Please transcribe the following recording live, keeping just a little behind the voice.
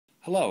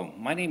Hello,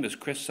 my name is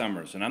Chris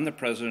Summers, and I'm the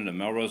president of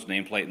Melrose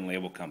Nameplate and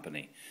Label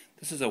Company.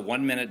 This is a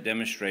 1-minute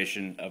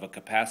demonstration of a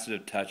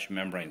capacitive touch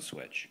membrane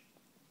switch.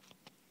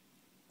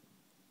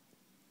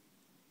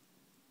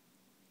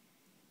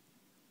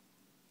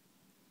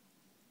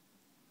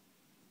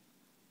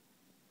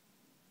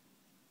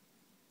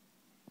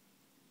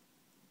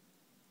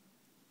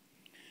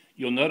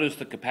 You'll notice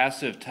the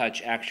capacitive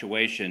touch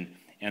actuation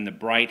and the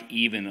bright,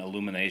 even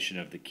illumination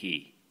of the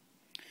key.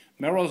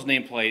 Melrose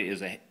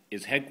Nameplate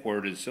is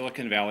headquartered in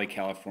Silicon Valley,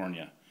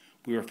 California.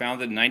 We were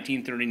founded in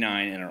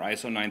 1939 and are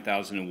ISO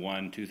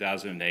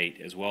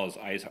 9001-2008 as well as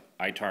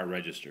ITAR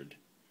registered.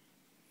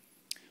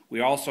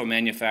 We are also a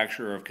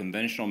manufacturer of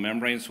conventional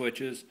membrane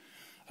switches,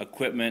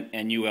 equipment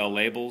and UL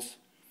labels,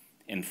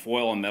 and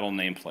foil and metal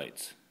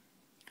nameplates.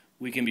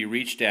 We can be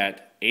reached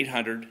at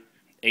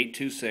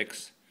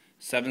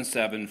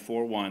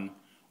 800-826-7741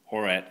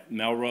 or at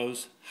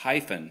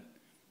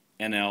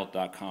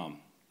melrose-nl.com.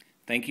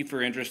 Thank you for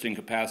your interest in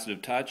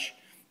capacitive touch,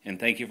 and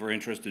thank you for your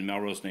interest in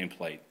Melrose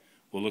Nameplate.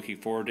 We're looking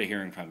forward to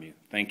hearing from you.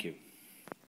 Thank you.